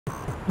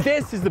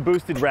This is the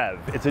Boosted Rev.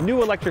 It's a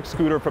new electric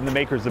scooter from the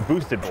makers of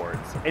Boosted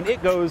boards, and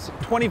it goes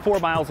 24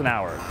 miles an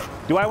hour.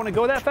 Do I want to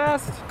go that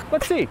fast?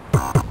 Let's see.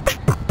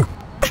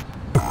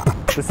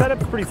 The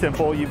setup's pretty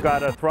simple. You've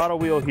got a throttle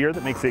wheel here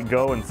that makes it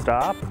go and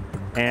stop,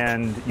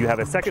 and you have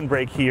a second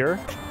brake here.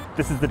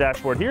 This is the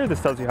dashboard here. This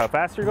tells you how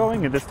fast you're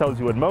going, and this tells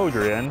you what mode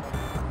you're in.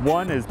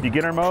 1 is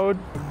beginner mode,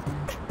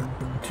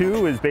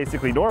 2 is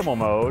basically normal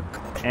mode,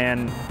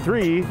 and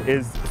 3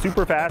 is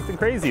super fast and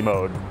crazy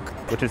mode,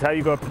 which is how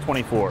you go up to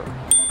 24.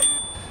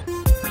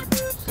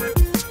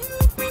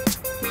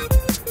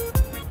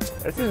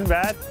 This isn't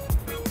bad.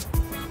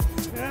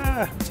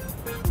 Yeah.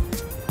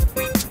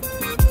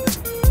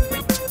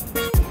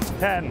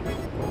 10.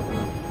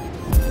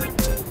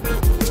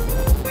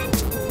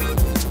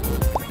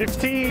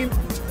 15.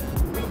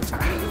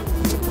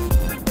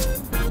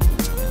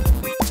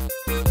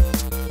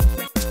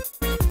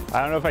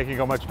 I don't know if I can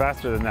go much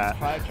faster than that.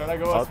 Try to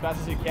go as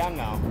fast as you can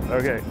now.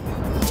 Okay.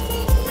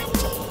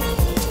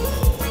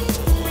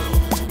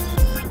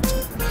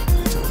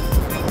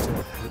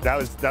 That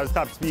was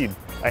top speed.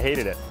 I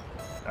hated it.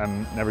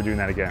 I'm never doing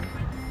that again.